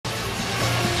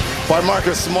by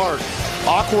Marcus Smart.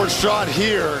 Awkward shot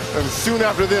here, and soon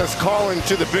after this, calling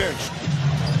to the bench.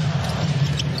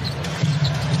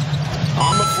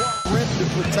 On the front rim to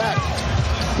protect.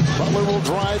 Butler will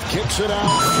drive, kicks it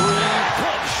out. Three.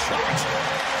 Good shot.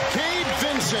 Gabe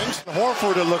Vincent.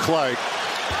 Horford, it looked like.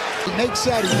 He makes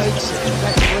that, he makes it.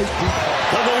 That's great defense.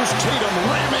 There goes Tatum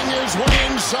ramming his way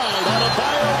inside.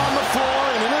 Adebayo on the floor,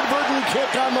 and an inadvertent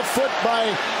kick on the foot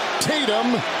by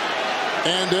Tatum.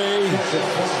 And a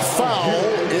foul.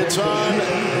 It's on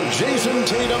Jason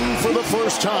Tatum for the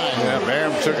first time. Yeah,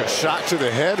 Bam took a shot to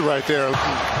the head right there.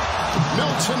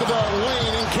 Melts into the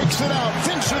lane and kicks it out.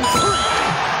 Vincent three.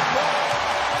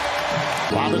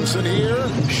 Robinson here.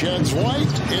 Sheds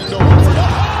White into Horford.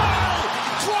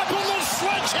 Oh! Dropping the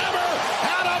sledgehammer.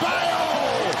 Adebayo.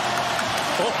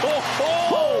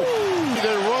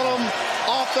 They run him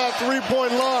off that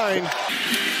three-point line.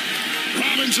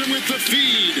 Robinson with the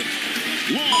feed.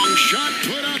 Long shot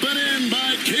put up and in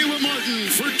by Caleb Martin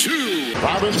for two.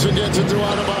 Robinson gets it to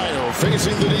Adebayo,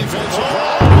 facing the defense. And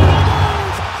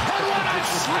what a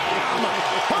slam!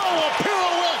 Oh, a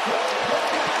pirouette!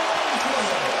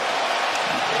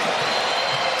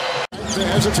 The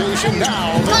hesitation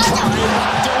now. The try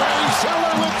knocked away.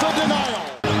 Zeller with the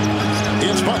denial.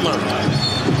 It's Butler.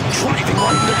 Driving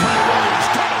right into Grant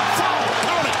Williams. Got a foul.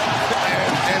 Count it.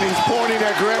 And he's pointing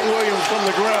at Grant Williams from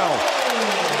the ground.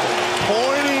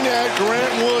 Pointing at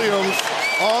Grant Williams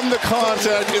on the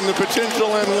contact in the potential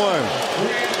N1.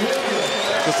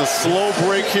 Just a slow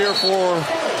break here for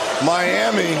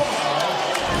Miami.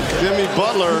 Jimmy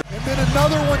Butler. And then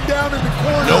another one down in the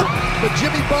corner. Nope. But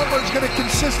Jimmy Butler's going to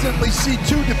consistently see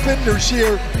two defenders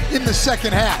here in the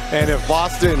second half. And if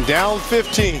Boston down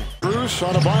 15. Bruce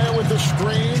Adebayo with the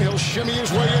screen. He'll shimmy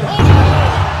his way in.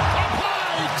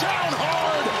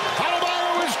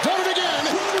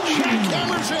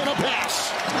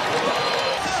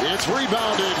 It's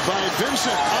rebounded by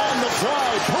Vincent on the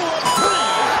fly. Pull up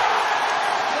three.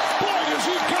 Boy, has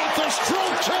he got the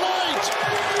stroke tonight.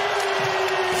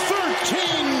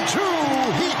 13-2,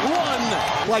 Heat won.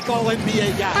 Like all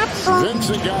NBA guys.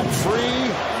 Vincent got free.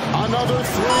 Another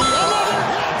three. Another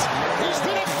hit. He's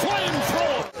been a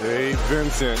flamethrower. Hey,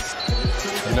 Vincent.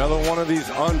 Another one of these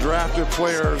undrafted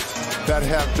players that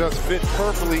have just fit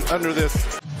perfectly under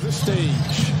this. The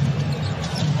stage.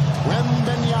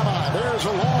 Wembenyama, there's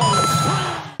a long three.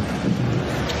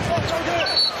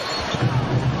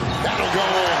 That'll go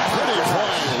in. Pretty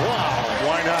fine. Wow.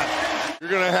 Why not?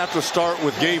 You're going to have to start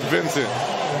with Gabe Vincent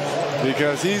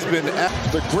because he's been at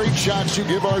the great shots you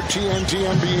give our TNT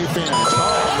NBA fans.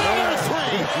 Another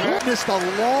three. Missed a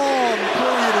long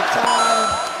period of time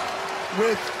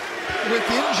with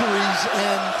injuries,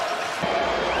 and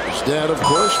his dad, of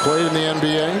course, played in the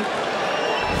NBA.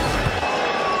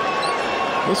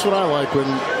 That's what I like when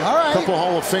a couple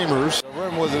Hall of Famers. The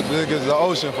rim was as big as the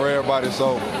ocean for everybody,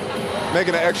 so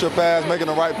making an extra pass, making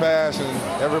the right pass,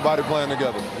 and everybody playing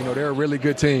together. You know, they're a really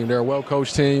good team. They're a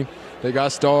well-coached team. They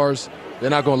got stars. They're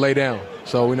not going to lay down.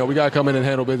 So, you know, we got to come in and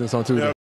handle business on Tuesday.